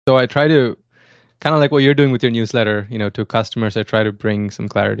So I try to kind of like what you're doing with your newsletter, to customers. I try to bring some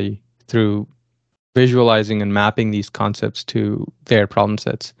clarity through visualizing and mapping these concepts to their problem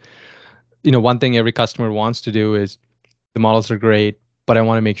sets. One thing every customer wants to do is the models are great, but I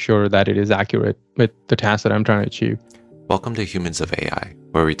want to make sure that it is accurate with the task that I'm trying to achieve. Welcome to Humans of AI,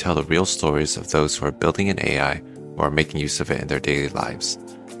 where we tell the real stories of those who are building an AI or are making use of it in their daily lives.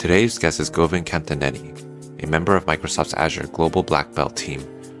 Today's guest is Govind Kamtamneni, a member of Microsoft's Azure Global Black Belt team,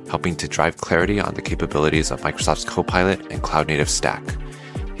 helping to drive clarity on the capabilities of Microsoft's Copilot and cloud-native stack.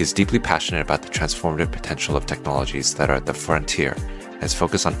 He is deeply passionate about the transformative potential of technologies that are at the frontier and is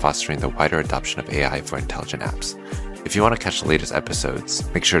focused on fostering the wider adoption of AI for intelligent apps. If you want to catch the latest episodes,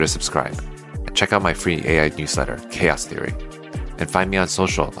 make sure to subscribe. And check out my free AI newsletter, Chaos Theory. And find me on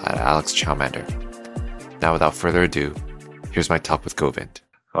social at Alex Chowmander. Now, without further ado, here's my talk with Govind.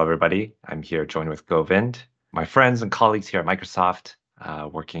 Hello, everybody. I'm here joined with Govind, my friends and colleagues here at Microsoft,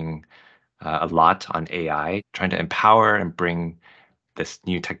 working a lot on AI, trying to empower and bring this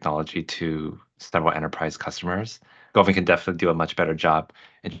new technology to several enterprise customers. Govind can definitely do a much better job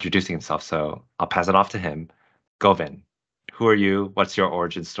introducing himself, so I'll pass it off to him. Govind, who are you? What's your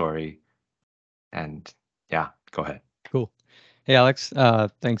origin story? And yeah, go ahead. Cool. Hey, Alex.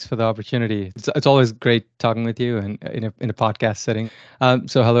 Thanks for the opportunity. It's always great talking with you and in a podcast setting.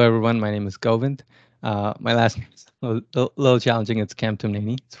 So hello, everyone. My name is Govind. My last name is a little challenging. It's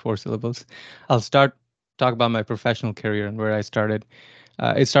Kamtamneni. It's 4 syllables. I'll talk about my professional career and where I started.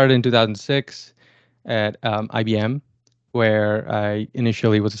 It started in 2006 at IBM, where I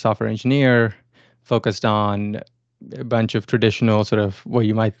initially was a software engineer, focused on a bunch of traditional sort of what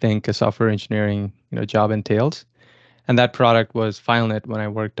you might think a software engineering job entails. And that product was FileNet when I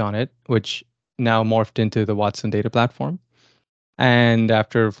worked on it, which now morphed into the Watson data platform. And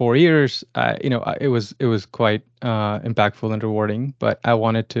after 4 years, it was quite impactful and rewarding. But I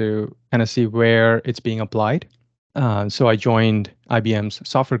wanted to kind of see where it's being applied. So I joined IBM's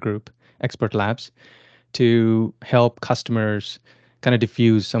software group, Expert Labs, to help customers kind of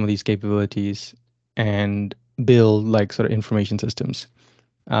diffuse some of these capabilities and build like sort of information systems.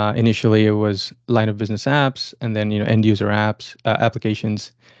 Initially, it was line of business apps, and then end user apps,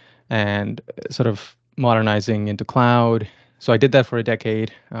 applications, and sort of modernizing into cloud. So I did that for a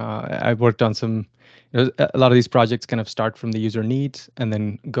decade. I worked on a lot of these projects kind of start from the user needs and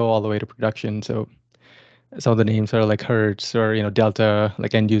then go all the way to production. So some of the names are like Hertz or Delta,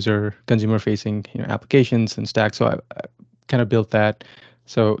 like end user, consumer facing applications and stack. So I kind of built that.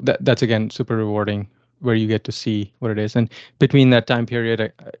 So that's again super rewarding, where you get to see what it is. And between that time period,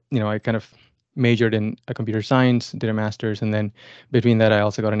 I kind of majored in computer science, did a master's, and then between that, I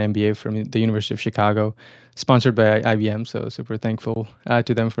also got an MBA from the University of Chicago, sponsored by IBM. So super thankful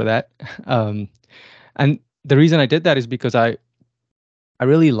to them for that. And the reason I did that is because I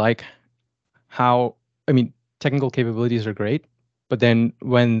really like how, technical capabilities are great, but then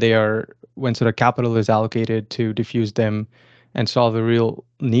when sort of capital is allocated to diffuse them and solve the real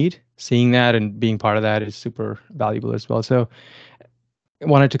need, seeing that and being part of that is super valuable as well. So I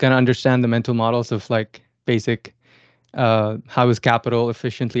wanted to kind of understand the mental models of like basic, how is capital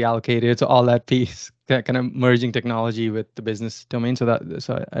efficiently allocated? So all that piece, kind of merging technology with the business domain.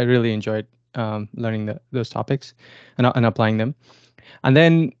 So I really enjoyed learning those topics and applying them. And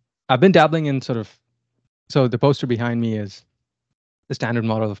then I've been dabbling in so the poster behind me is the standard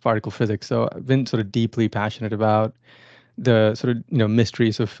model of particle physics. So I've been sort of deeply passionate about the sort of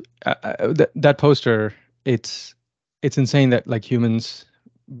mysteries of that poster. It's insane that like humans,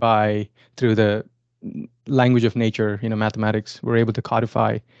 through the language of nature, mathematics, we're able to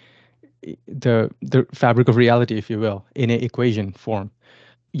codify the fabric of reality, if you will, in an equation form.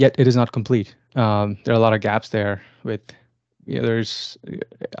 Yet it is not complete. There are a lot of gaps there. There's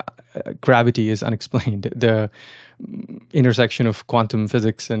gravity is unexplained. The intersection of quantum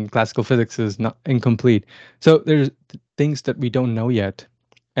physics and classical physics is not incomplete. So there's things that we don't know yet,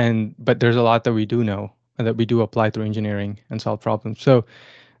 but there's a lot that we do know and that we do apply through engineering and solve problems. So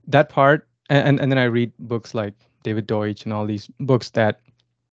that part, and then I read books like David Deutsch and all these books that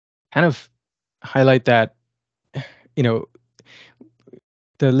kind of highlight that the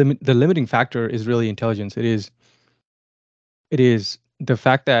limiting factor is really intelligence. It is the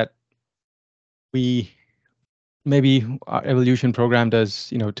fact that maybe our evolution programmed us,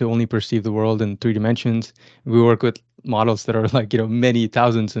 to only perceive the world in 3 dimensions. We work with models that are like, many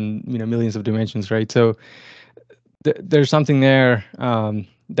thousands and, millions of dimensions, right? So there's something there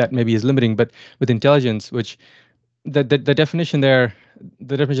that maybe is limiting, but with intelligence, which the definition there,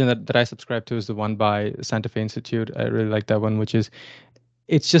 the definition that I subscribe to is the one by Santa Fe Institute. I really like that one, which is,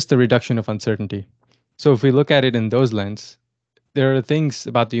 it's just the reduction of uncertainty. So if we look at it in those lens, there are things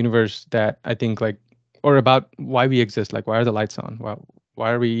about the universe that I think like, or about why we exist. Like, why are the lights on?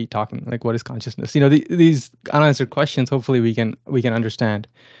 Why are we talking? Like, what is consciousness? These unanswered questions. Hopefully, we can understand.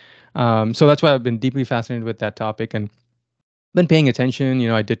 So that's why I've been deeply fascinated with that topic and been paying attention.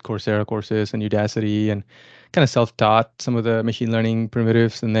 I did Coursera courses and Udacity and kind of self-taught some of the machine learning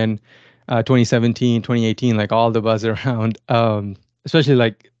primitives. And then 2017, 2018, like all the buzz around, especially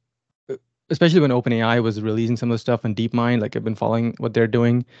like especially when OpenAI was releasing some of the stuff on DeepMind. Like I've been following what they're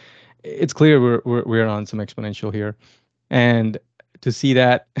doing. It's clear we're on some exponential here, and to see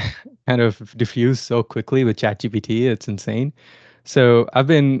that kind of diffuse so quickly with ChatGPT, it's insane. So I've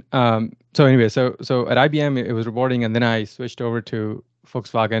been so anyway, so at IBM it was rewarding, and then I switched over to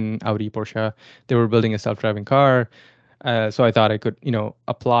Volkswagen, Audi, Porsche. They were building a self-driving car, so I thought I could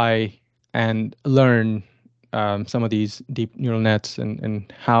apply and learn some of these deep neural nets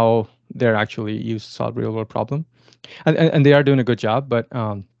and how they're actually used to solve real-world problem, and they are doing a good job, but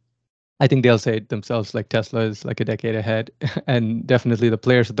I think they'll say it themselves, like Tesla is like a decade ahead, and definitely the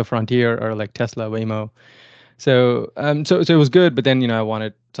players at the frontier are like Tesla, Waymo. So it was good, but then I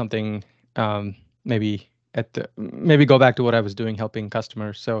wanted something maybe maybe go back to what I was doing, helping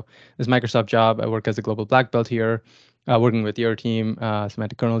customers. So this Microsoft job, I work as a global black belt here, working with your team,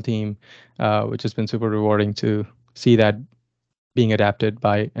 semantic kernel team, which has been super rewarding to see that being adapted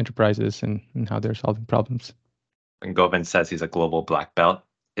by enterprises and how they're solving problems. When Govind says he's a global black belt,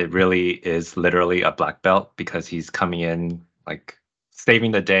 it really is literally a black belt because he's coming in like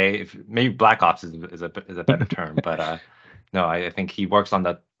saving the day. If maybe black ops is a better term, but no, I think he works on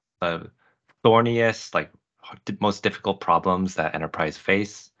the thorniest, like most difficult problems that enterprise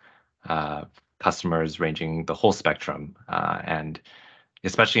face. Uh, Customers ranging the whole spectrum, and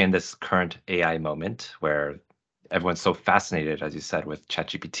especially in this current AI moment where everyone's so fascinated, as you said, with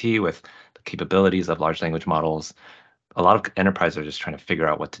ChatGPT, with the capabilities of large language models. A lot of enterprises are just trying to figure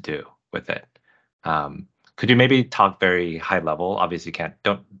out what to do with it. Could you maybe talk very high level? Obviously, you can't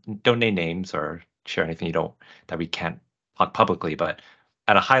don't name names or share anything you don't that we can't talk publicly. But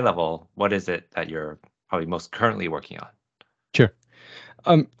at a high level, what is it that you're probably most currently working on? Sure.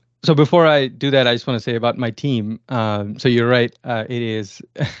 Um, so before I do that, I just want to say about my team. So you're right. It is.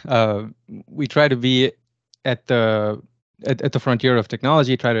 We try to be at the at the frontier of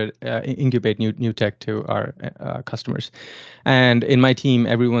technology. Try to incubate new tech to our customers. And in my team,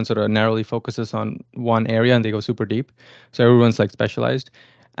 everyone sort of narrowly focuses on one area, and they go super deep. So everyone's like specialized.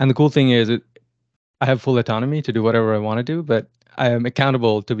 And the cool thing is, I have full autonomy to do whatever I want to do, but I am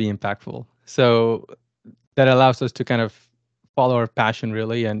accountable to be impactful. So that allows us to kind of follow our passion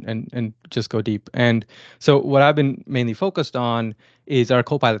really and just go deep. And so what I've been mainly focused on is our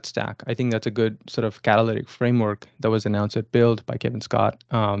Copilot stack. I think that's a good sort of catalytic framework that was announced at Build by Kevin Scott.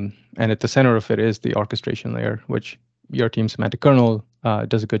 And at the center of it is the orchestration layer, which your team semantic kernel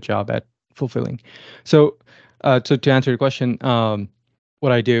does a good job at fulfilling. So to answer your question,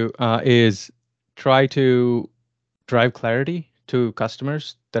 what I do is try to drive clarity to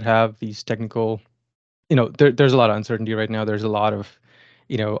customers that have these technical there's a lot of uncertainty right now. There's a lot of,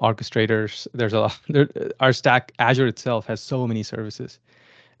 orchestrators. There's a lot. Our stack, Azure itself, has so many services.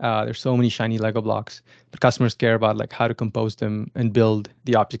 There's so many shiny Lego blocks, but customers care about like how to compose them and build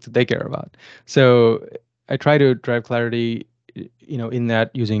the objects that they care about. So I try to drive clarity, in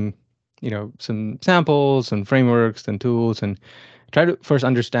that using, some samples and frameworks and tools, and try to first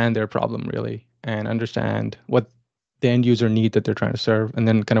understand their problem really and understand what the end user need that they're trying to serve, and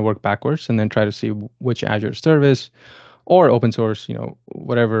then kind of work backwards and then try to see which Azure service or open source,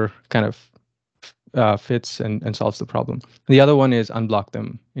 whatever kind of fits and solves the problem. The other one is unblock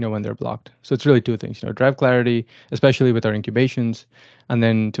them, when they're blocked. So it's really two things, drive clarity, especially with our incubations, and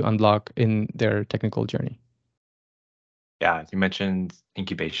then to unblock in their technical journey. Yeah, you mentioned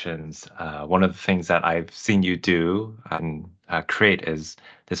incubations. One of the things that I've seen you do and create is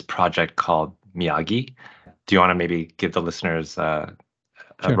this project called Miyagi. Do you want to maybe give the listeners a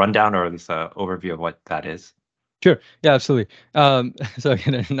Sure. rundown or at least an overview of what that is? Sure. Yeah, absolutely. So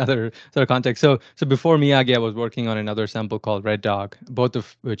again, another sort of context. So before Miyagi, I was working on another sample called Red Dog, both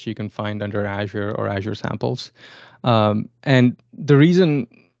of which you can find under Azure or Azure Samples. And the reason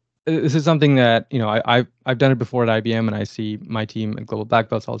this is something that I've done it before at IBM, and I see my team at Global Black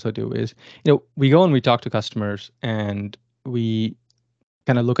Belts also do is we go and we talk to customers and we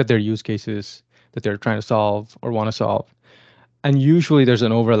kind of look at their use cases that they're trying to solve or want to solve, and usually there's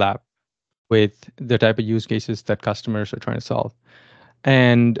an overlap with the type of use cases that customers are trying to solve.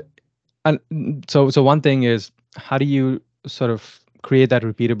 And so one thing is, how do you sort of create that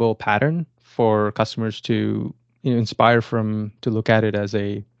repeatable pattern for customers to inspire from to look at it as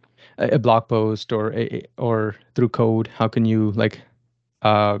a a blog post or through code, how can you like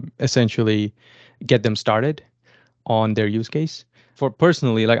essentially get them started on their use case. For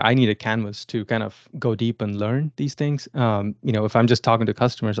personally, like I need a canvas to kind of go deep and learn these things. If I'm just talking to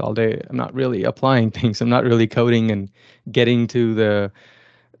customers all day, I'm not really applying things. I'm not really coding and getting to the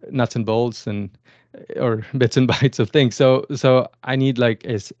nuts and bolts and or bits and bytes of things. So I need like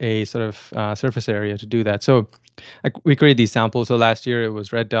a sort of surface area to do that. So like we create these samples. So last year it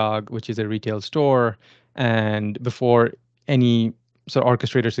was Red Dog, which is a retail store, and before any sort of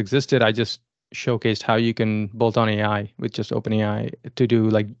orchestrators existed, I just showcased how you can bolt on AI with just OpenAI to do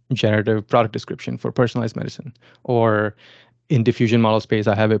like generative product description for personalized medicine. Or in diffusion model space,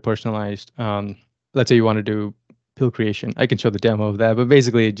 I have a personalized. Let's say you want to do pill creation. I can show the demo of that, but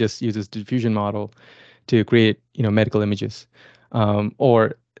basically it just uses diffusion model to create medical images.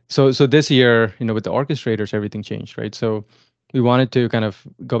 Or so this year with the orchestrators everything changed, right? So we wanted to kind of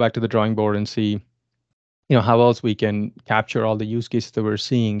go back to the drawing board and see how else we can capture all the use cases that we're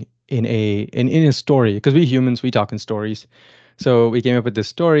seeing in a story, because we humans, we talk in stories. So we came up with this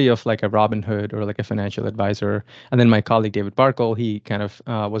story of like a Robin Hood or like a financial advisor. And then my colleague David Barkle, he kind of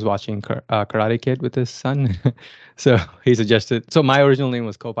was watching Karate Kid with his son. So he suggested, so my original name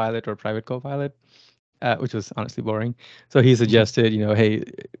was Copilot or Private Copilot, which was honestly boring. So he suggested, hey,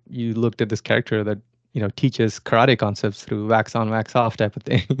 you looked at this character that, teaches karate concepts through wax on, wax off type of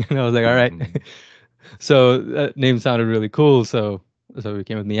thing. And I was like, all right. So that name sounded really cool. So we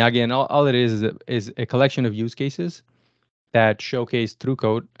came with Miyagi, and all it is a collection of use cases that showcase through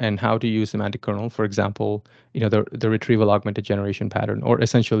code and how to use semantic kernel. For example, the retrieval augmented generation pattern, or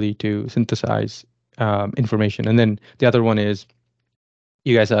essentially to synthesize information. And then the other one is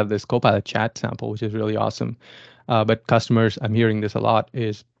you guys have this Copilot chat sample, which is really awesome. But customers, I'm hearing this a lot,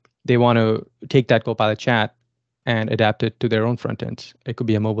 is they want to take that Copilot chat and adapt it to their own front ends. It could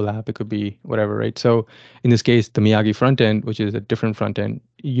be a mobile app, it could be whatever, right? So in this case, the Miyagi front end, which is a different front end,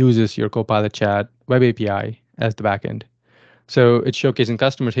 uses your Copilot chat web API as the back end. So it's showcasing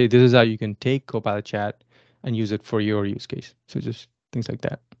customers, hey, this is how you can take Copilot chat and use it for your use case. So just things like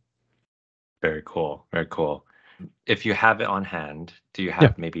that. Very cool. Very cool. If you have it on hand, do you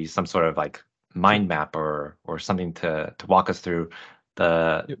have maybe some sort of like mind map or something to walk us through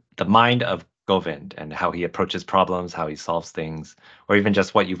the mind of Govind and how he approaches problems, how he solves things, or even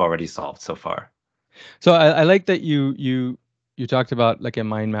just what you've already solved so far? So I like that you talked about like a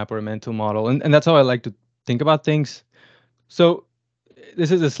mind map or a mental model, and that's how I like to think about things. So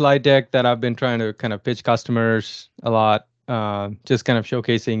this is a slide deck that I've been trying to kind of pitch customers a lot, just kind of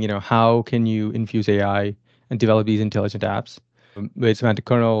showcasing, how can you infuse AI and develop these intelligent apps with semantic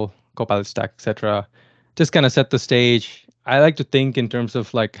kernel, Copilot stack, etc. Just kind of set the stage. I like to think in terms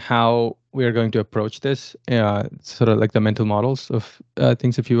of like how we are going to approach this, sort of like the mental models of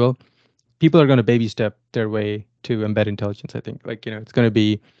things, if you will. People are going to baby step their way to embed intelligence. I think like it's going to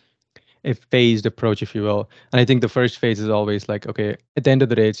be a phased approach, if you will. And I think the first phase is always like, okay, at the end of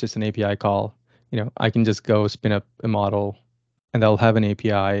the day, it's just an API call. I can just go spin up a model and they'll have an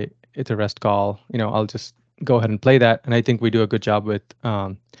API. It's a REST call. I'll just go ahead and play that. And I think we do a good job with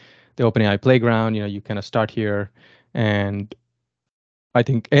the OpenAI playground. You kind of start here. And I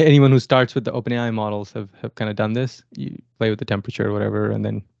think anyone who starts with the OpenAI models have kind of done this. You play with the temperature or whatever, and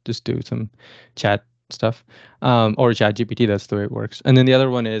then just do some chat stuff, or chat GPT. That's the way it works. And then the other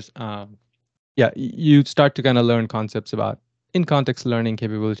one is, you start to kind of learn concepts about in-context learning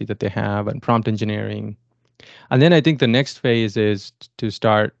capability that they have and prompt engineering. And then I think the next phase is to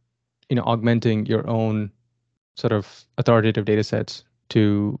start, augmenting your own sort of authoritative data sets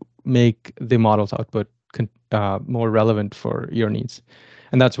to make the model's output more relevant for your needs.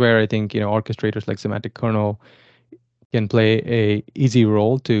 And that's where I think, orchestrators like semantic kernel can play a easy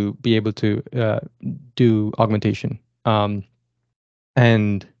role to be able to do augmentation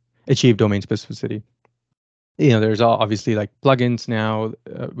and achieve domain specificity. There's obviously like plugins now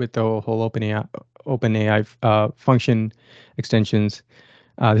with the whole OpenAI function extensions.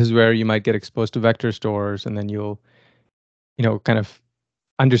 This is where you might get exposed to vector stores, and then you'll, kind of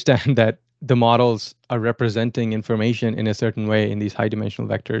understand that the models are representing information in a certain way in these high dimensional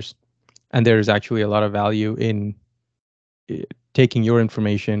vectors. And there's actually a lot of value in taking your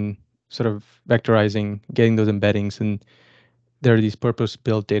information, sort of vectorizing, getting those embeddings. And there are these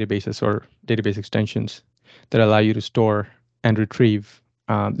purpose-built databases or database extensions that allow you to store and retrieve.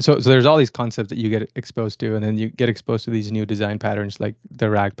 So there's all these concepts that you get exposed to, and then you get exposed to these new design patterns like the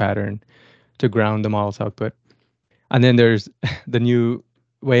RAG pattern to ground the model's output. And then there's the new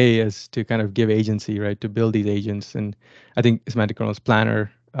way is to kind of give agency, right, to build these agents. And I think Semantic Kernel's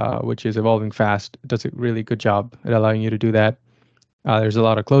Planner, which is evolving fast, does a really good job at allowing you to do that. There's a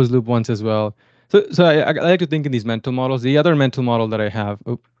lot of closed loop ones as well. So I like to think in these mental models. The other mental model that I have,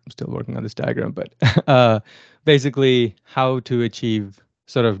 oh, I'm still working on this diagram, but basically how to achieve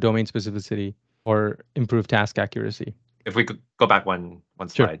sort of domain specificity or improve task accuracy. If we could go back one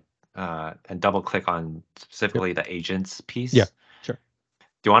Sure. slide and double click on Yep. specifically the agents Yeah. piece, Sure.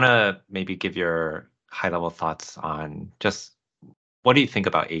 do you want to maybe give your high level thoughts on just what do you think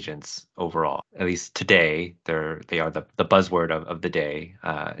about agents overall? At least today, they are the buzzword of the day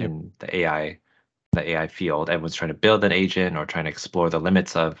Yep. in the AI field. Everyone's trying to build an agent or trying to explore the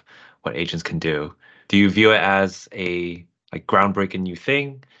limits of what agents can do. Do you view it as a like groundbreaking new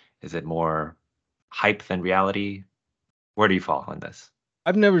thing? Is it more hype than reality? Where do you fall on this?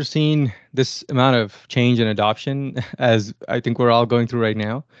 I've never seen this amount of change and adoption as I think we're all going through right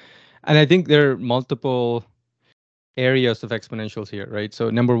now. And I think there are multiple areas of exponentials here, right? So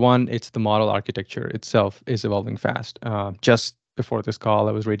number one, it's the model architecture itself is evolving fast. Just before this call,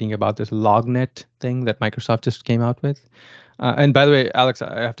 I was reading about this LogNet thing that Microsoft just came out with. And by the way, Alex,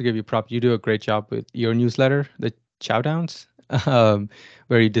 I have to give you prop. You do a great job with your newsletter, the Chowdowns,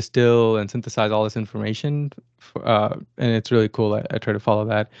 where you distill and synthesize all this information, and it's really cool. I try to follow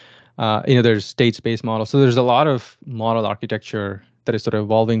that. There's state-space models, so there's a lot of model architecture that is sort of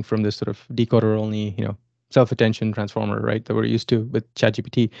evolving from this sort of decoder only, self-attention transformer, right, that we're used to with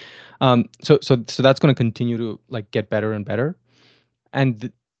ChatGPT. So that's going to continue to like get better and better,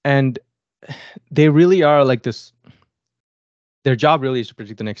 and they really are like this. Their job really is to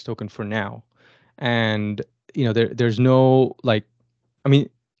predict the next token for now, and there's no like, I mean,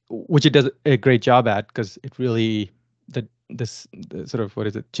 which it does a great job at because it really the sort of what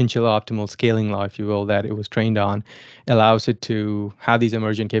is it, chinchilla optimal scaling law, if you will, that it was trained on, allows it to have these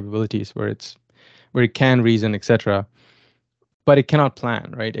emergent capabilities where it can reason, etc. But it cannot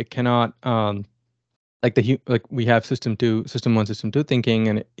plan, right? It cannot like like we have system two, system one, system two thinking,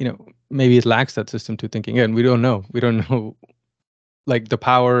 and maybe it lacks that system two thinking, and we don't know. We don't know like the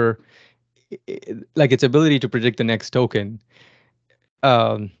power, like its ability to predict the next token.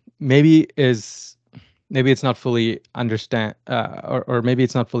 Maybe is maybe it's not fully understand, or maybe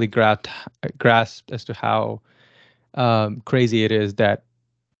it's not fully grasped as to how crazy it is that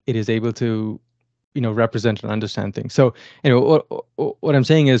it is able to represent and understand things. So what I'm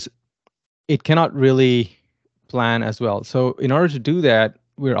saying is it cannot really plan as well. So in order to do that,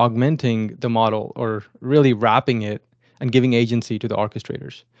 we're augmenting the model or really wrapping it and giving agency to the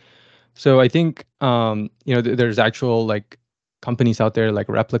orchestrators. So I think there's actual like companies out there like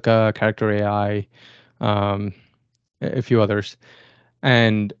Replica, Character AI, um, a few others,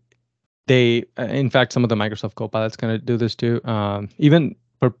 and they, in fact, some of the Microsoft Copilots kind of do this too.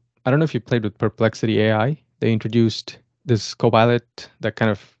 I don't know if you played with Perplexity AI. They introduced this Copilot that kind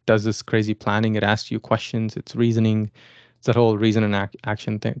of does this crazy planning. It asks you questions. It's reasoning. It's that whole reason and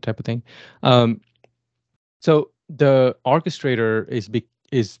action type of thing. Um, so the orchestrator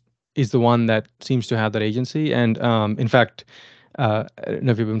is the one that seems to have that agency. And in fact, I don't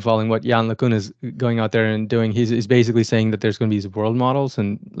know if you've been following what Jan LeCun is going out there and doing. He's basically saying that there's going to be these world models,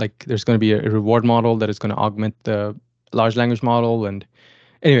 and like there's going to be a reward model that is going to augment the large language model. And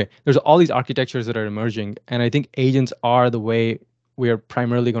anyway, there's all these architectures that are emerging, and I think agents are the way we are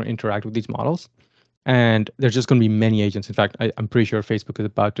primarily going to interact with these models. And there's just going to be many agents. In fact, I'm pretty sure Facebook is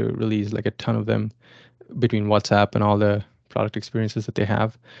about to release like a ton of them between WhatsApp and all the product experiences that they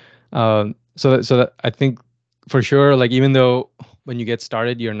have. So that I think for sure, like even though when you get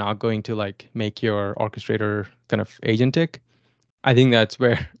started, you're not going to like make your orchestrator kind of agentic, I think that's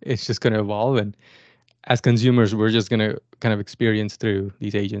where it's just going to evolve. And as consumers, we're just going to kind of experience through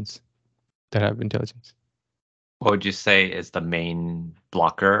these agents that have intelligence. What would you say is the main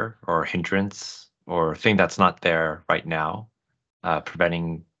blocker or hindrance or thing that's not there right now,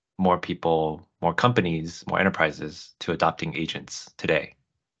 preventing more people, more companies, more enterprises to adopting agents today?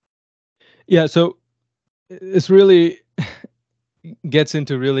 Yeah, so it's really gets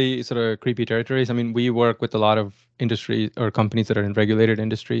into really sort of creepy territories. I mean, we work with a lot of industries or companies that are in regulated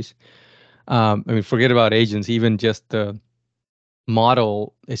industries. I mean, forget about agents, even just the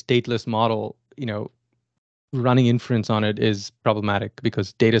model, a stateless model, running inference on it is problematic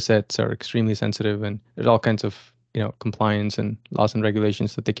because data sets are extremely sensitive and there's all kinds of, compliance and laws and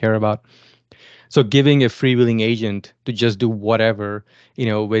regulations that they care about. So giving a freewheeling agent to just do whatever,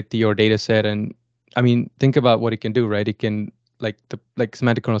 with your data set, and I mean, think about what it can do, right? It can like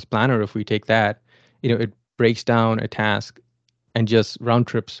semantic kernels planner, if we take that, it breaks down a task and just round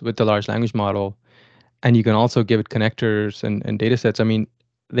trips with the large language model. And you can also give it connectors and data sets. I mean,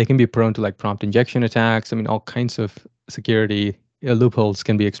 they can be prone to like prompt injection attacks. I mean, all kinds of security loopholes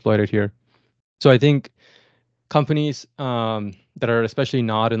can be exploited here. So I think companies that are especially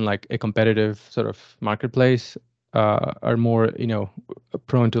not in like a competitive sort of marketplace are more,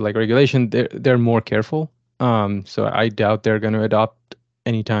 prone to like regulation. They're more careful. So I doubt they're going to adopt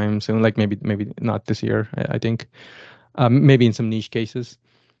anytime soon. Like maybe not this year. I think maybe in some niche cases,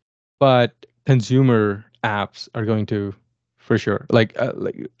 but consumer apps are going to for sure. Like I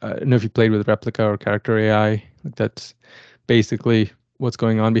don't know if you played with Replica or Character AI. Like that's basically what's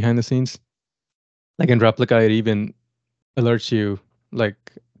going on behind the scenes. Like in Replica, it even alerts you like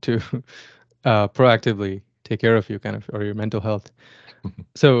to proactively take care of you kind of or your mental health.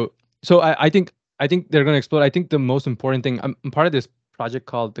 So I think they're going to explode. I think the most important thing, I'm part of this project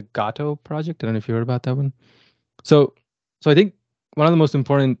called the Gato project. I don't know if you heard about that one. So so I think one of the most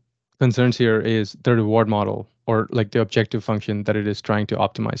important concerns here is the reward model or like the objective function that it is trying to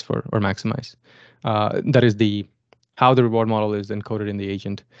optimize for or maximize. That is the how the reward model is encoded in the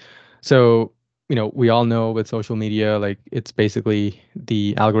agent. So, we all know with social media, like it's basically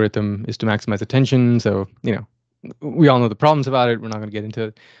the algorithm is to maximize attention. So, we all know the problems about it. We're not going to get into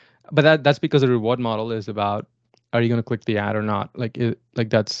it. But that's because the reward model is about are you going to click the ad or not? Like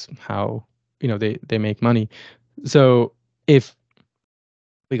that's how, they make money. So, if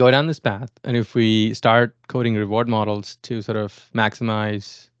we go down this path and if we start coding reward models to sort of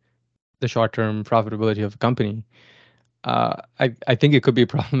maximize the short-term profitability of a company, I think it could be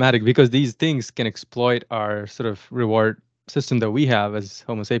problematic because these things can exploit our sort of reward system that we have as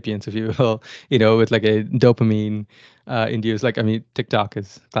Homo sapiens, if you will, with like a dopamine induced. Like, I mean, TikTok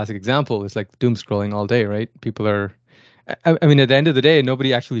is a classic example. It's like doom scrolling all day, right? People are, I mean, at the end of the day,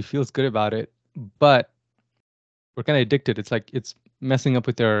 nobody actually feels good about it, but we're kind of addicted. It's like it's messing up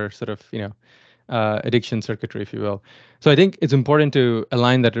with their sort of, addiction circuitry, if you will. So I think it's important to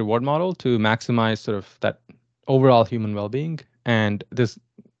align that reward model to maximize sort of that overall human well-being. And this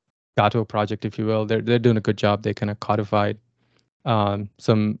Gato project, if you will, they're doing a good job. They kind of codified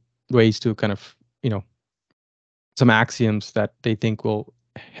some ways to kind of, some axioms that they think will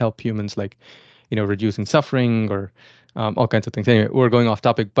help humans, like, reducing suffering or all kinds of things. Anyway, we're going off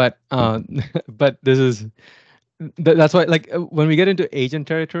topic, but but this is that's why, like, when we get into agent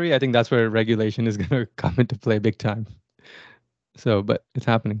territory, I think that's where regulation is going to come into play big time. So, but it's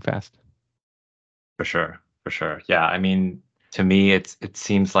happening fast. For sure, for sure. Yeah, I mean, to me, it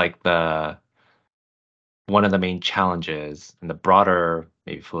seems like the one of the main challenges and the broader,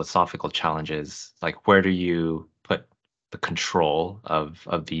 maybe philosophical challenges, like where do you put the control of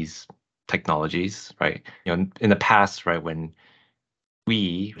these technologies, right? In the past, right, when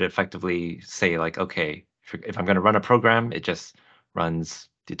we would effectively say like, okay, if I'm going to run a program, it just runs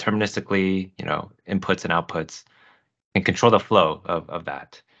deterministically, inputs and outputs, and control the flow of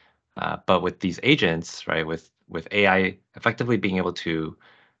that. But with these agents, right, with AI effectively being able to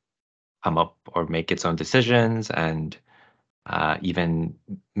come up or make its own decisions and even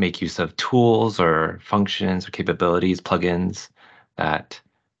make use of tools or functions or capabilities, plugins that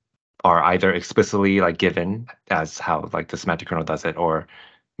are either explicitly like given as how like the semantic kernel does it, or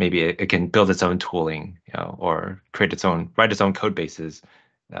maybe it can build its own tooling, or write its own code bases.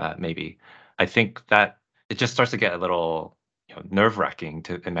 Maybe I think that it just starts to get a little nerve-wracking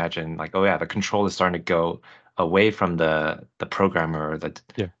to imagine like, oh yeah, the control is starting to go away from the programmer,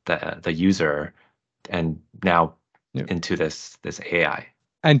 Yeah. the user, and now Yeah. into this AI.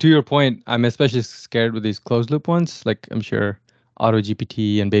 And to your point, I'm especially scared with these closed loop ones. Like I'm sure Auto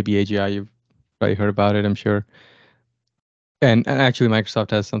GPT and Baby AGI, you've probably heard about it, I'm sure. And actually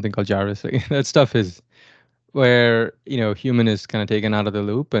Microsoft has something called Jarvis. Like, that stuff is where, human is kind of taken out of the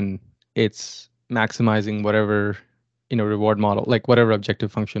loop and it's maximizing whatever, reward model, like whatever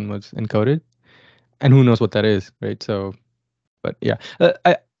objective function was encoded. And who knows what that is, right? So, but yeah,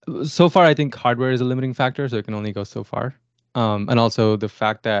 so far I think hardware is a limiting factor, so it can only go so far. And also the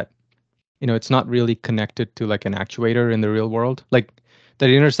fact that it's not really connected to like an actuator in the real world. Like that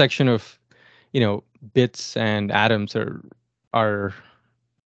intersection of, bits and atoms are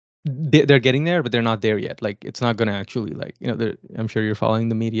they're getting there, but they're not there yet. Like it's not going to actually like, I'm sure you're following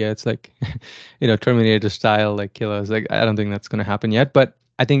the media. It's like, Terminator style, like kill us. Like I don't think that's going to happen yet. But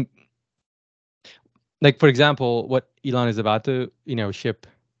I think, like for example, what Elon is about to, ship,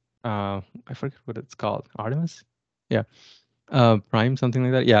 I forget what it's called, Artemis, yeah, Prime, something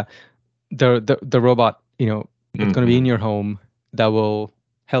like that. Yeah, the robot, it's going to be in your home that will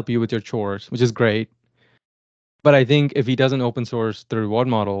help you with your chores, which is great. But I think if he doesn't open source the reward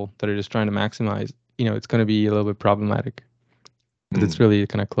model that it is trying to maximize, it's going to be a little bit problematic because it's really a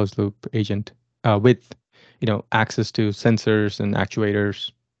kind of closed loop agent with, access to sensors and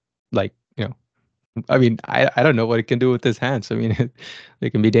actuators. Like, I mean, I don't know what it can do with his hands. I mean, they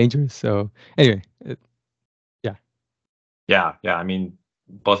can be dangerous. So anyway, Yeah. I mean,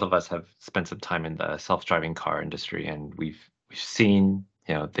 both of us have spent some time in the self-driving car industry, and we've seen,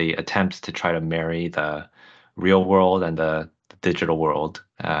 the attempts to try to marry the real world and the digital world,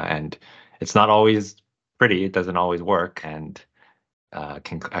 and it's not always pretty. It doesn't always work, and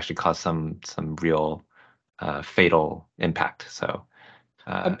can actually cause some real fatal impact. So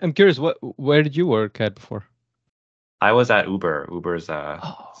uh, I'm curious, where did you work at before? I was at Uber, Uber's Oh,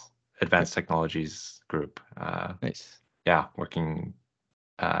 okay, advanced technologies group. nice. Yeah, working.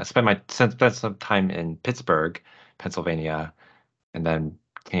 Spent some time in Pittsburgh, Pennsylvania, and then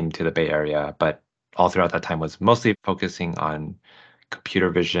came to the Bay Area. But all throughout that time was mostly focusing on computer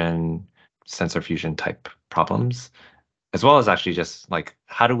vision, sensor fusion type problems, as well as actually just like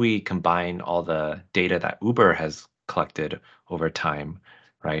how do we combine all the data that Uber has collected over time,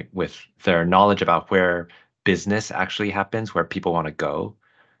 right, with their knowledge about where business actually happens, where people want to go,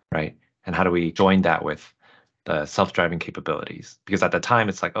 right? And how do we join that with the self-driving capabilities? Because at the time,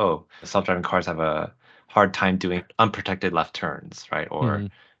 it's like, oh, self-driving cars have a hard time doing unprotected left turns, right? Or Hmm.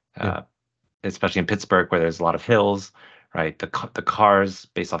 Yeah. uh, especially in Pittsburgh where there's a lot of hills, right? The cars,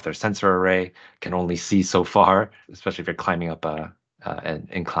 based off their sensor array, can only see so far, especially if you're climbing up an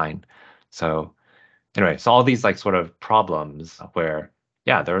incline. So anyway, so all these like sort of problems where,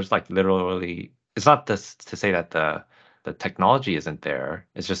 yeah, there's like literally, it's not this to say that the technology isn't there.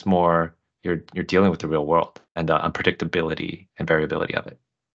 It's just more you're dealing with the real world and the unpredictability and variability of it.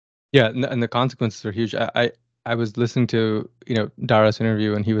 Yeah, and the consequences are huge. I was listening to, Dara's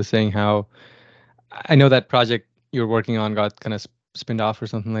interview, and he was saying how I know that project you're working on got kind of spinned off or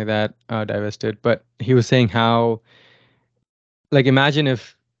something like that, divested. But he was saying how, like, imagine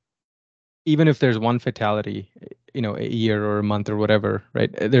if even if there's one fatality, a year or a month or whatever,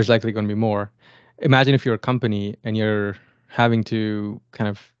 right? There's likely going to be more. Imagine if you're a company and you're having to kind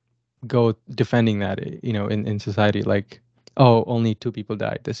of go defending that, in society, like, oh, only 2 people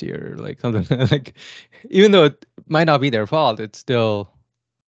died this year, like something like, even though it might not be their fault, it's still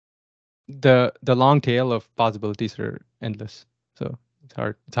the long tail of possibilities are endless. So it's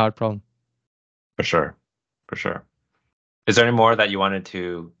a hard problem. For sure. For sure. Is there any more that you wanted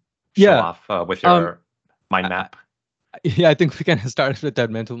to show Yeah. off with Um. your mind I, map? yeah, I think we kind of started with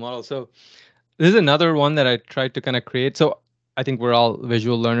that mental model. So this is another one that I tried to kind of create. So I think we're all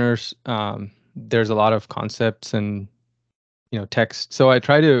visual learners. There's a lot of concepts and text. So I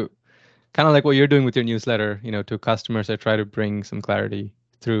try to kind of like what you're doing with your newsletter. To customers, I try to bring some clarity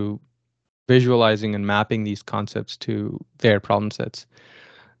through visualizing and mapping these concepts to their problem sets.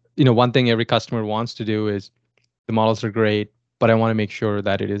 One thing every customer wants to do is the models are great, but I want to make sure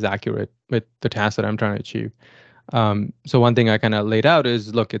that it is accurate with the task that I'm trying to achieve. So one thing I kind of laid out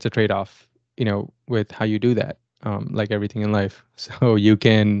is, look, it's a trade-off, with how you do that, like everything in life. So you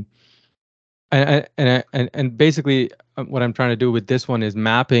can, and basically, what I'm trying to do with this one is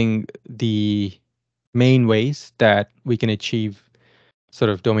mapping the main ways that we can achieve sort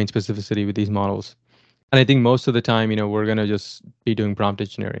of domain specificity with these models. And I think most of the time, we're going to just be doing prompt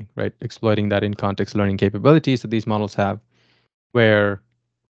engineering, right? Exploiting that in context learning capabilities that these models have, where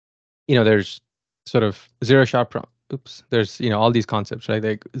there's sort of zero shot prompt. Oops, there's all these concepts, right?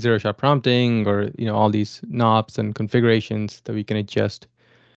 Like zero shot prompting, or all these knobs and configurations that we can adjust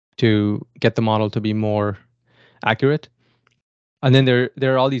to get the model to be more accurate. And then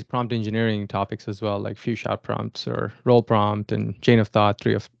there are all these prompt engineering topics as well, like few shot prompts or role prompt and chain of thought,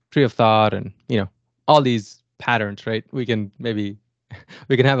 tree of thought, and all these patterns, right? We can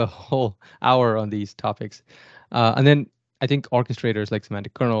have a whole hour on these topics. And then I think orchestrators like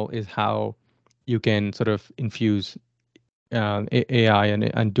semantic kernel is how you can sort of infuse AI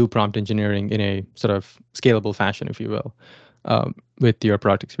and do prompt engineering in a sort of scalable fashion, if you will, with your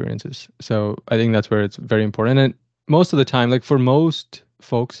product experiences. So I think that's where it's very important. And most of the time, like for most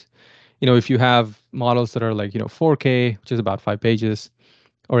folks, if you have models that are like 4K, which is about 5 pages,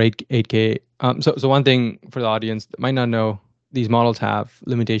 or 8K. So one thing for the audience that might not know, these models have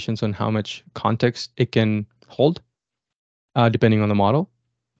limitations on how much context it can hold, depending on the model.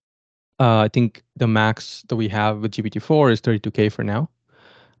 I think the max that we have with GPT-4 is 32K for now,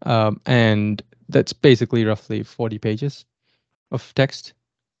 and that's basically roughly 40 pages of text.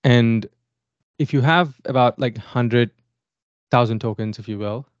 And if you have about like 100,000 tokens, if you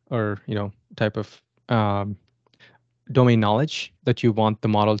will, or type of domain knowledge that you want the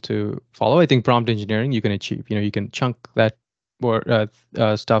model to follow, I think prompt engineering you can achieve. You can chunk that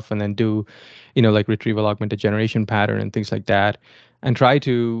stuff and then do, like retrieval augmented generation pattern and things like that, and try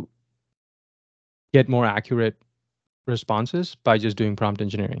to get more accurate responses by just doing prompt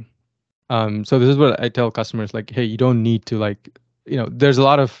engineering. So this is what I tell customers, like, hey, you don't need to, like, there's a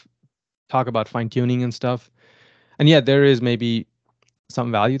lot of talk about fine tuning and stuff. And yeah, there is maybe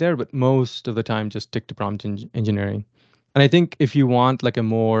some value there, but most of the time just stick to engineering. And I think if you want like a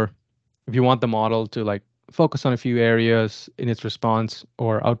more, if you want the model to like focus on a few areas in its response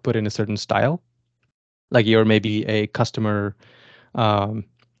or output in a certain style, like you're maybe a customer, um,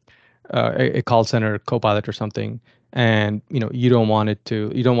 a call center copilot or something, and you don't want it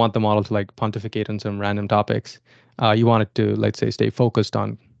to, you don't want the model to like pontificate on some random topics. You want it to, let's say, stay focused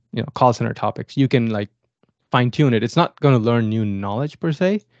on call center topics. You can like fine tune it. It's not going to learn new knowledge per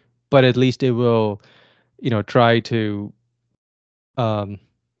se, but at least it will, try to um,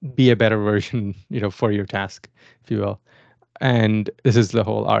 be a better version, for your task, if you will. And this is the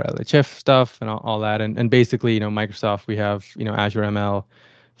whole RLHF stuff and all that. And basically, Microsoft, we have, Azure ML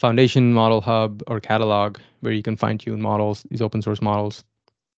Foundation Model Hub or Catalog where you can fine tune models, these open source models.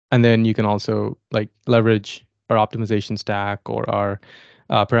 And then you can also like leverage our optimization stack or our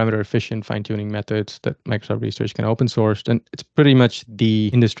parameter efficient fine tuning methods that Microsoft Research can open source. And it's pretty much the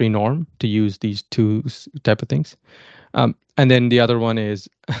industry norm to use these two type of things. And then the other one is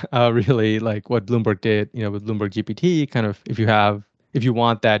really like what Bloomberg did, with Bloomberg GPT, kind of if you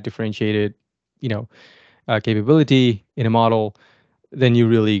want that differentiated, you know, capability in a model, then you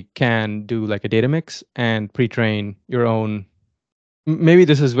really can do like a data mix and pre-train your own. Maybe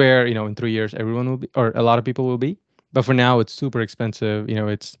this is where, in 3 years, everyone will be, or a lot of people will be. But for now, it's super expensive.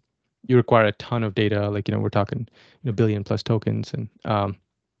 You require a ton of data. Like, we're talking, billion plus tokens and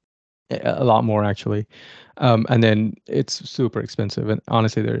a lot more actually. And then it's super expensive. And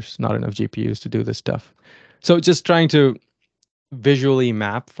honestly, there's not enough GPUs to do this stuff. So just trying to visually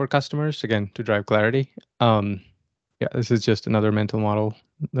map for customers, again, to drive clarity. Yeah, this is just another mental model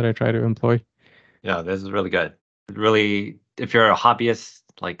that I try to employ. Yeah, this is really good. Really, if you're a hobbyist,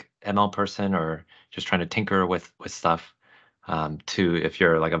 like ML person, or just trying to tinker with stuff, to if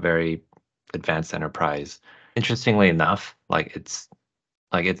you're like a very advanced enterprise. Interestingly enough, it's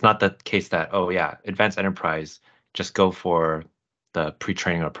not the case that, oh yeah, advanced enterprise, just go for the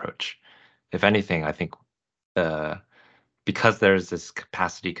pre-training approach. If anything, I think because there's this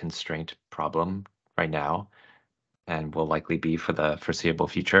capacity constraint problem right now, and will likely be for the foreseeable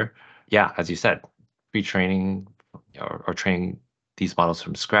future. Yeah, as you said, pre-training or training these models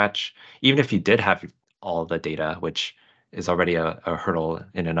from scratch, even if you did have all the data, which is already a hurdle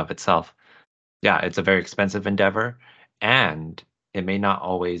in and of itself. Yeah, it's a very expensive endeavor, and it may not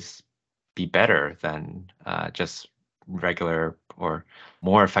always be better than just regular or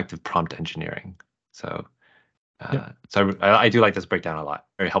more effective prompt engineering. So, Yep. so I do like this breakdown a lot.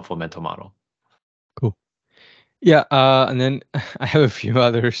 Very helpful mental model. Cool. Yeah, and then I have a few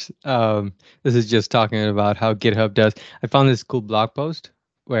others. This is just talking about how GitHub does. I found this cool blog post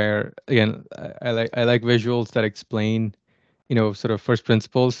where, again, I like visuals that explain, sort of first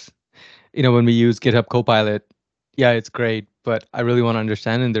principles. When we use GitHub Copilot, yeah, it's great, but I really want to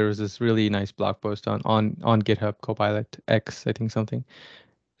understand. And there was this really nice blog post on GitHub Copilot X, I think something.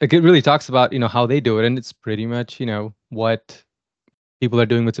 Like it really talks about how they do it, and it's pretty much what people are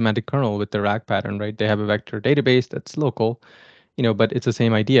doing with semantic kernel with the RAG pattern, right? They have a vector database that's local, but it's the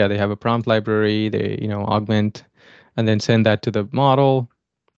same idea. They have a prompt library, they, augment and then send that to the model.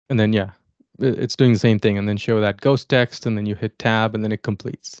 And then, yeah, it's doing the same thing. And then show that ghost text, and then you hit tab, and then it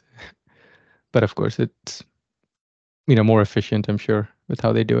completes. But of course, it's, more efficient, I'm sure, with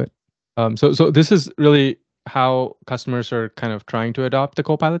how they do it. So this is really how customers are kind of trying to adopt the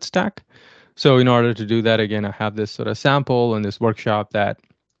Copilot stack. So in order to do that, again, I have this sort of sample and this workshop that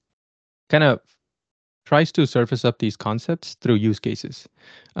kind of tries to surface up these concepts through use cases,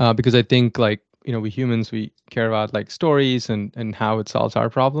 because I think like we humans, we care about like stories and how it solves our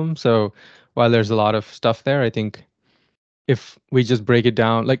problem. So while there's a lot of stuff there, I think if we just break it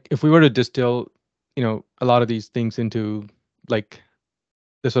down, like if we were to distill a lot of these things into like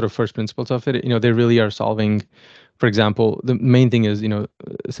the sort of first principles of it, they really are solving. For example, the main thing is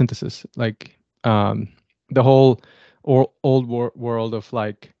synthesis, like the whole world of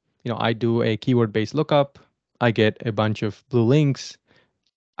like I do a keyword based lookup, I get a bunch of blue links,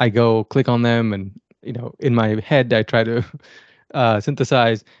 I go click on them, and in my head I try to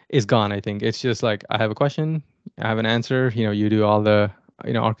synthesize, is gone. I think it's just like I have a question, I have an answer, you do all the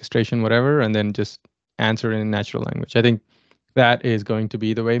orchestration, whatever, and then just answer in natural language. I think that is going to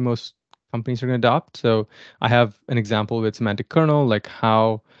be the way most companies are going to adopt. So I have an example with semantic kernel, like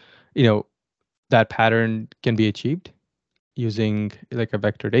how you know that pattern can be achieved using like a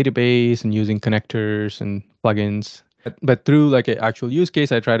vector database and using connectors and plugins. But through like an actual use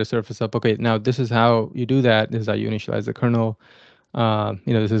case, I try to surface up, okay, now this is how you do that. This is how you initialize the kernel.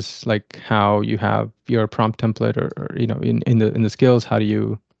 This is like how you have your prompt template, or in the skills, how do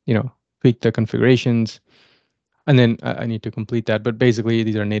you tweak the configurations? and then I need to complete that. But basically,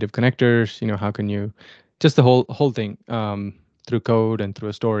 these are native connectors. How can you just the whole thing through code and through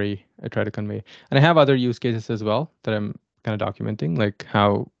a story I try to convey. And I have other use cases as well that I'm kind of documenting, like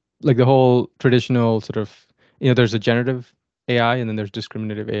how like the whole traditional sort of there's a generative AI and then there's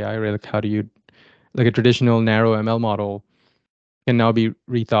discriminative AI, right? Like how do you like a traditional narrow ML model can now be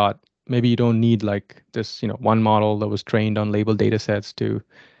rethought. Maybe you don't need like this one model that was trained on labeled data sets to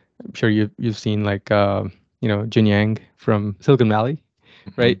I'm sure you've seen like Jin Yang from Silicon Valley,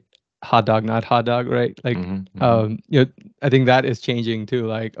 Hmm. right? Hot dog, not hot dog, right? Like Hmm. Hmm. I think that is changing too.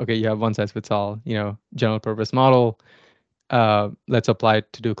 Like, okay, you have one size fits all, general purpose model. Let's apply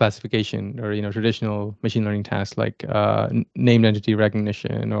it to do classification or traditional machine learning tasks like named entity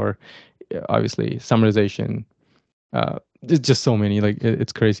recognition or obviously summarization. There's just so many. Like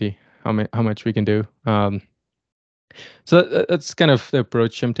it's crazy how much we can do. So that's kind of the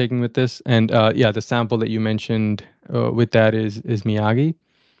approach I'm taking with this. And yeah, the sample that you mentioned with that is Miyagi,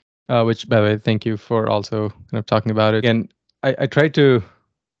 which by the way, thank you for also kind of talking about it. Again, I try to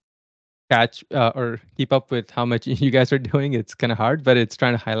catch or keep up with how much you guys are doing. It's kind of hard, but it's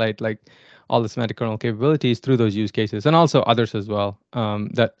trying to highlight like all the semantic kernel capabilities through those use cases and also others as well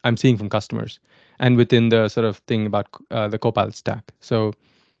that I'm seeing from customers and within the sort of thing about the Copilot stack. So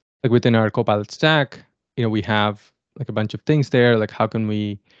like within our Copilot stack, we have like a bunch of things there. Like how can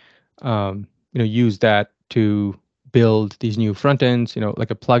we, use that to build these new front ends?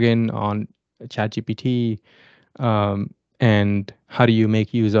 Like a plugin on ChatGPT, and how do you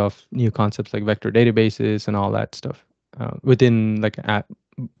make use of new concepts like vector databases and all that stuff within like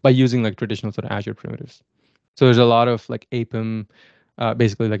by using like traditional sort of Azure primitives. So there's a lot of like APIM,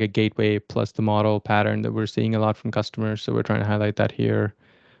 basically like a gateway plus the model pattern that we're seeing a lot from customers. So we're trying to highlight that here.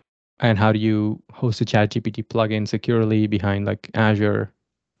 And how do you host a ChatGPT plugin securely behind like Azure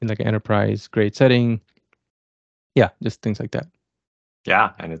in like an enterprise grade setting? Yeah, just things like that.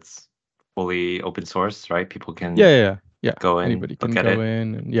 Yeah, and it's fully open source, right? People Yeah, can yeah, yeah. Yeah. go in, Anybody look can at go it.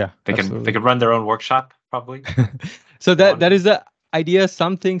 in and yeah, They absolutely. could run their own workshop probably So if they that wanted. is the idea.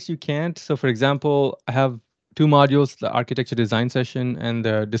 Some things you can't. So for example, I have two modules, the architecture design session and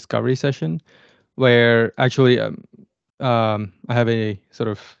the discovery session, where actually I have a sort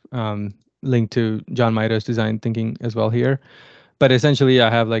of link to John Maeder's design thinking as well here. But essentially,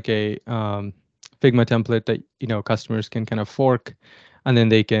 I have like a Figma template that customers can kind of fork, and then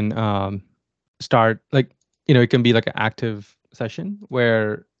they can start like it can be like an active session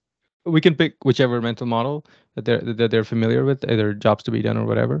where we can pick whichever mental model that they're familiar with, either jobs to be done or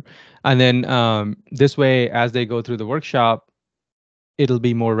whatever, and then this way, as they go through the workshop, it'll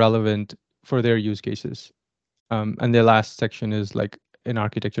be more relevant for their use cases. And the last section is like an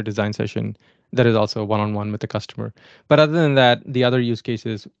architecture design session that is also one-on-one with the customer. But other than that, the other use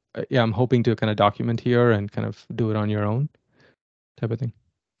cases, yeah, I'm hoping to kind of document here and kind of do it on your own type of thing.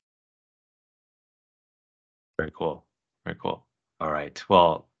 Very cool. Very cool. All right.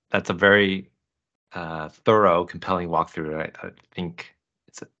 Well, that's a very thorough, compelling walkthrough. I think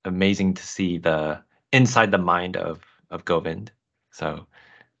it's amazing to see the inside the mind of Govind. So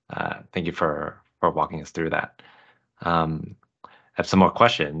thank you for walking us through that. I have some more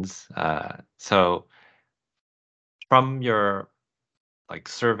questions. So from your like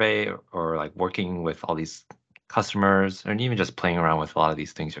survey or like working with all these customers, and even just playing around with a lot of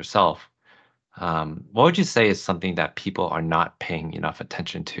these things yourself, what would you say is something that people are not paying enough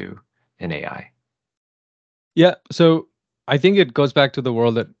attention to in AI? Yeah, so I think it goes back to the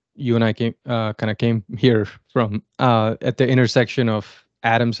world that you and I came here from, at the intersection of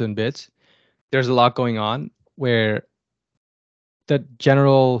atoms and bits. There's a lot going on where the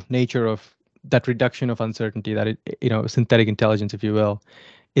general nature of that reduction of uncertainty, that synthetic intelligence, if you will,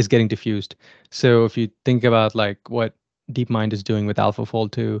 is getting diffused. So if you think about like what DeepMind is doing with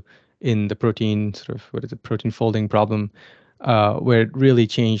AlphaFold 2 in the protein sort of what is it protein folding problem, where it really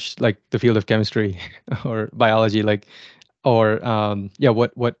changed like the field of chemistry or biology, like or yeah,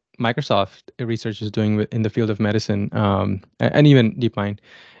 what Microsoft research is doing in the field of medicine, and even DeepMind,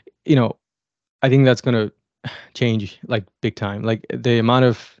 you know, I think that's going to change like big time. Like the amount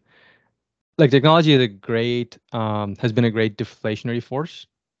of like technology is a great has been a great deflationary force,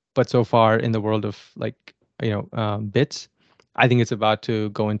 but so far in the world of like bits, I think it's about to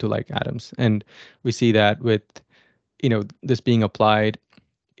go into like atoms, and we see that with this being applied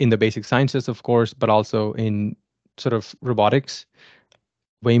in the basic sciences, of course, but also in sort of robotics.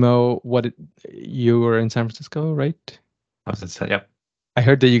 Waymo, you were in San Francisco, right? I was just, yep. I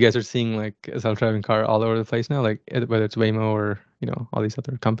heard that you guys are seeing like a self-driving car all over the place now, like whether it's Waymo or all these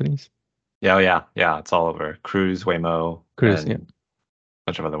other companies. Yeah, oh, yeah, yeah. It's all over. Cruise, Waymo, Cruise, yeah. and a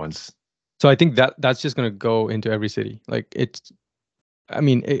bunch of other ones. So I think that's just going to go into every city. Like it's, I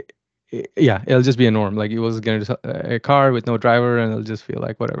mean, yeah, it'll just be a norm. Like it was getting a car with no driver, and it'll just feel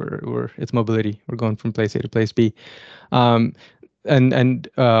like whatever. It's mobility. We're going from place A to place B. Um, and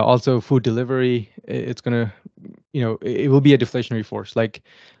also food delivery. It's gonna, it will be a deflationary force. Like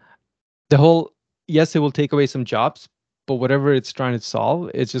the whole, yes, it will take away some jobs, but whatever it's trying to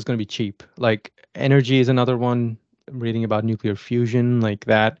solve, it's just gonna be cheap. Like energy is another one. I'm reading about nuclear fusion, like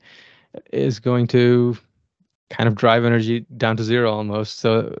that is going to kind of drive energy down to zero almost.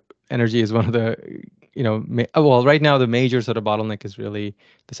 So energy is one of the, well, right now the major sort of bottleneck is really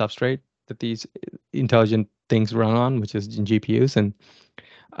the substrate that these intelligent things run on, which is GPUs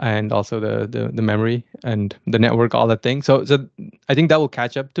and also the memory and the network, all that thing. So I think that will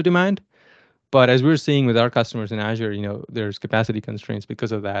catch up to demand. But as we're seeing with our customers in Azure, there's capacity constraints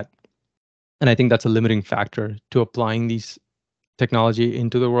because of that. And I think that's a limiting factor to applying these technology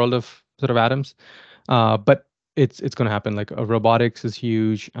into the world of sort of atoms. But it's going to happen. Like robotics is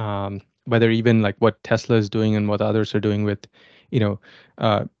huge. Whether even like what Tesla is doing and what others are doing with, you know,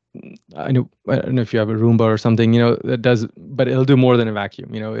 uh, I don't know if you have a Roomba or something, that does, but it'll do more than a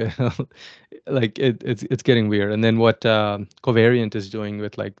vacuum. Like it's getting weird. And then what Covariant is doing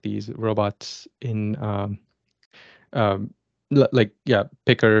with like these robots in like yeah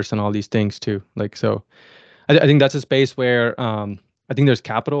pickers and all these things too. Like so. I think that's a space where I think there's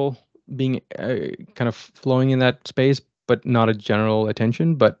capital being kind of flowing in that space, but not a general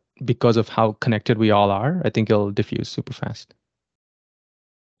attention. But because of how connected we all are, I think it'll diffuse super fast.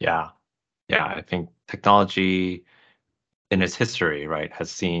 Yeah. Yeah. I think technology in its history, right, has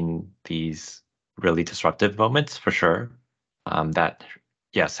seen these really disruptive moments for sure. That,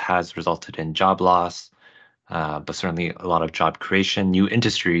 yes, has resulted in job loss, but certainly a lot of job creation. New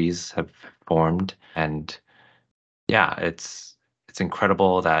industries have formed, and yeah, it's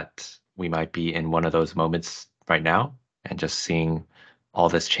incredible that we might be in one of those moments right now, and just seeing all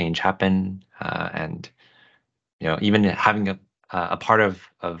this change happen, and even having a part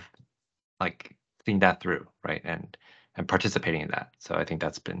of like seeing that through, right, and participating in that. So I think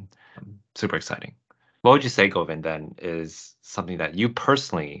that's been super exciting. What would you say, Govind, then is something that you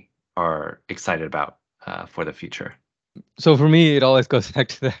personally are excited about for the future? So for me, it always goes back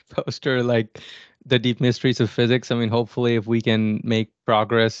to that poster, like the deep mysteries of physics. I mean, hopefully, if we can make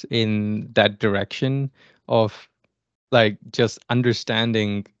progress in that direction of like just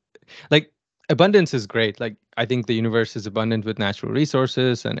understanding, like abundance is great. Like I think the universe is abundant with natural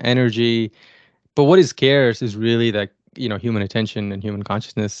resources and energy, but what is scarce is really like human attention and human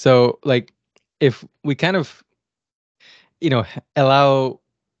consciousness. So like if we kind of allow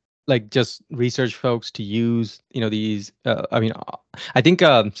like just research folks to use these I mean I think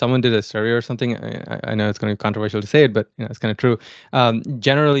someone did a survey or something. I know it's going to be controversial to say it, but it's kind of true.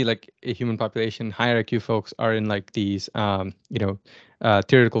 Generally, like a human population, higher IQ folks are in like these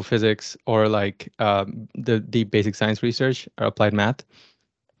theoretical physics or like the deep basic science research or applied math.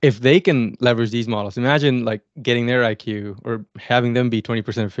 If they can leverage these models, imagine like getting their IQ or having them be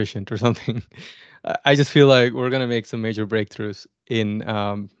 20% efficient or something. I just feel like we're gonna make some major breakthroughs in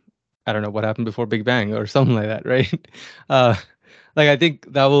I don't know what happened before Big Bang or something like that, right? Uh, like I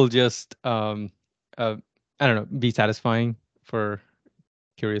think that will just I don't know, be satisfying for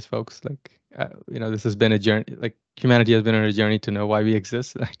curious folks. Like this has been a journey. Like humanity has been on a journey to know why we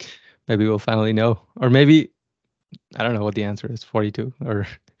exist. Like maybe we'll finally know, or maybe I don't know what the answer is. 42 or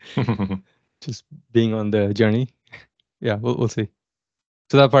just being on the journey. Yeah, we'll see.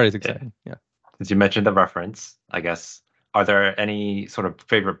 So that part is Yeah. exciting. Yeah. Since you mentioned the reference, I guess, are there any sort of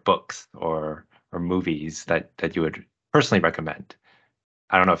favorite books or movies that you would personally recommend?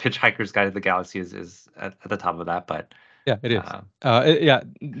 I don't know if Hitchhiker's Guide to the Galaxy is at the top of that, but Yeah, it is. uh, Yeah,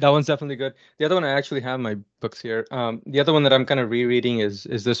 that one's definitely good. The other one, I actually have my books here. The other one that I'm kind of rereading is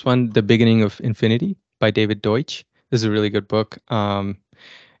this one, The Beginning of Infinity by David Deutsch. This is a really good book.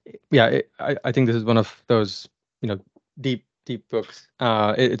 Yeah, I think this is one of those, deep books.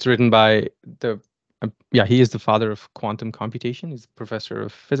 It's written by yeah, he is the father of quantum computation. He's a professor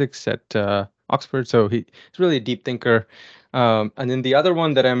of physics at Oxford, so he's really a deep thinker. And then the other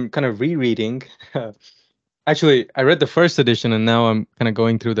one that I'm kind of rereading, actually, I read the first edition, and now I'm kind of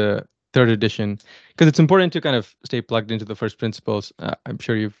going through the third edition because it's important to kind of stay plugged into the first principles. I'm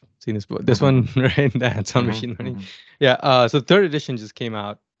sure you've seen this book, this one, right? That's on machine learning. Yeah. So third edition just came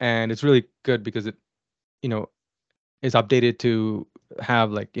out, and it's really good because it, you know, is updated to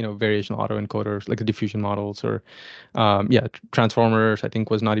have like variational autoencoders like the diffusion models or yeah, transformers I think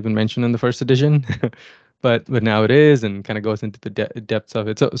was not even mentioned in the first edition. But now it is, and kind of goes into the depths of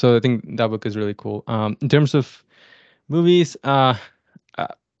it. So I think that book is really cool. In terms of movies, uh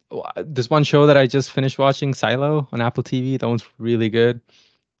This one show that I just finished watching, Silo on Apple TV. That one's really good.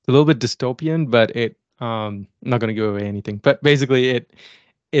 It's a little bit dystopian, but I'm not gonna give away anything. But basically, it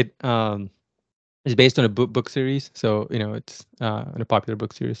is based on a book series. So it's on a popular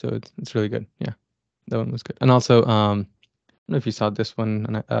book series. So it's really good. Yeah, that one was good. And also, I don't know if you saw this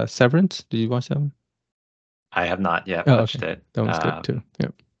one, Severance. Did you watch that one? I have not yet Oh, watched okay. it. That one's good too. Yeah.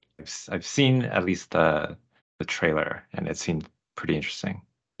 I've seen at least the trailer, and it seemed pretty interesting.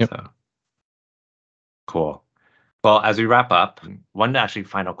 Yep. So cool. Well, as we wrap up, one actually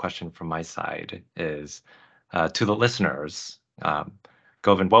final question from my side is to the listeners.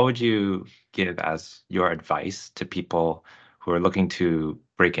 Govind, what would you give as your advice to people who are looking to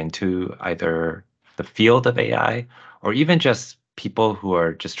break into either the field of AI or even just people who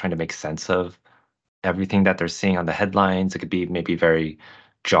are just trying to make sense of everything that they're seeing on the headlines? It could be maybe very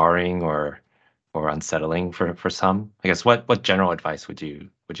jarring or unsettling for some. I guess what general advice would you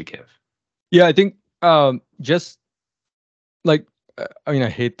give? Yeah, I think just like I mean, I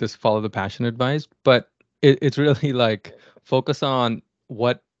hate this follow the passion advice, but it's really like focus on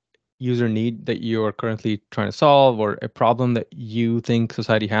what user need that you are currently trying to solve, or a problem that you think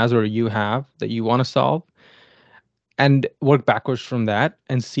society has or you have that you want to solve, and work backwards from that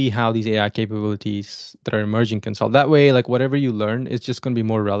and see how these AI capabilities that are emerging can solve. That way, like whatever you learn is just going to be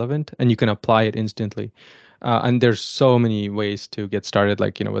more relevant and you can apply it instantly. And there's so many ways to get started,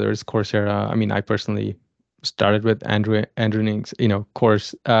 like, whether it's Coursera. I mean, I personally started with Andrew Ng's,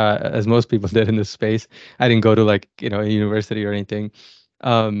 course, as most people did in this space. I didn't go to like, a university or anything.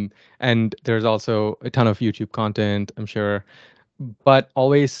 And there's also a ton of YouTube content, I'm sure, but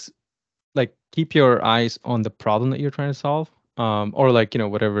always like keep your eyes on the problem that you're trying to solve, or like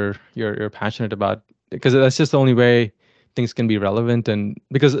whatever you're passionate about, because that's just the only way things can be relevant. And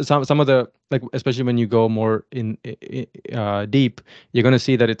because some of the, like, especially when you go more deep, you're going to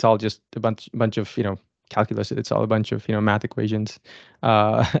see that it's all just a bunch of calculus. It's all a bunch of math equations,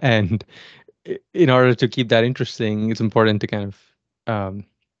 and in order to keep that interesting, it's important to kind of um,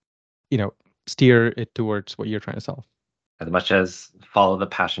 steer it towards what you're trying to solve. As much as follow the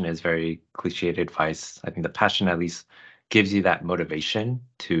passion is very cliched advice, I think the passion at least gives you that motivation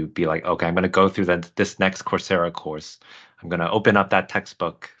to be like, okay, I'm going to go through this next Coursera course. I'm going to open up that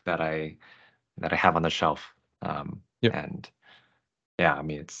textbook that I have on the shelf. Yep. And yeah, I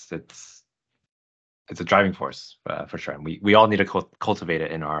mean, it's a driving force for sure, and we all need to cultivate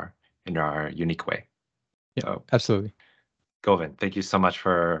it in our unique way. Yeah, So, absolutely. Govind, thank you so much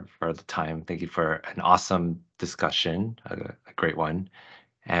for the time. Thank you for an awesome discussion, a great one.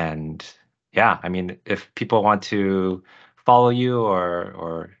 And yeah, I mean, if people want to follow you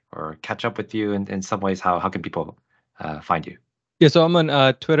or catch up with you in some ways, how can people find you? Yeah, so I'm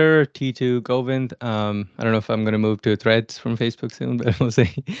on Twitter, T2 Govind. I don't know if I'm going to move to Threads from Facebook soon, but we'll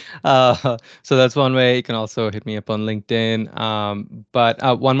see. So that's one way. You can also hit me up on LinkedIn.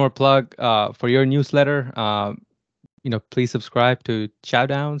 But one more plug for your newsletter. Please subscribe to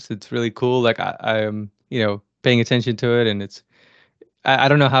Chowdowns. It's really cool. Like I'm, paying attention to it, and I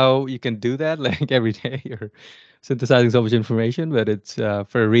don't know how you can do that. Like every day you're synthesizing so much information, but it's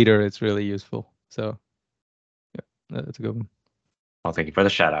for a reader, it's really useful. So yeah, that's a good one. Well, thank you for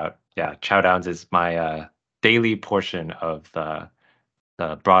the shout out. Yeah, Chowdowns is my daily portion of the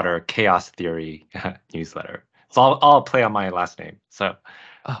broader chaos theory newsletter. So I'll play on my last name. So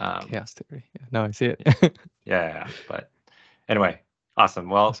Oh, chaos theory. Yeah, now I see it. yeah. But anyway, awesome.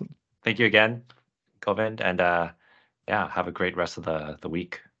 Well, Awesome. thank you again, Govind, and yeah, have a great rest of the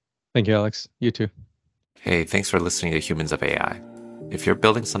week. Thank you, Alex. You too. Hey, thanks for listening to Humans of AI. If you're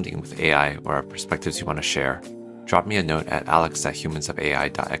building something with AI or have perspectives you want to share, drop me a note at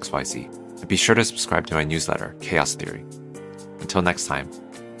alex@humansofai.xyz. And be sure to subscribe to my newsletter, Chaos Theory. Until next time,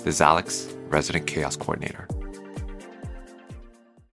 this is Alex, Resident Chaos Coordinator.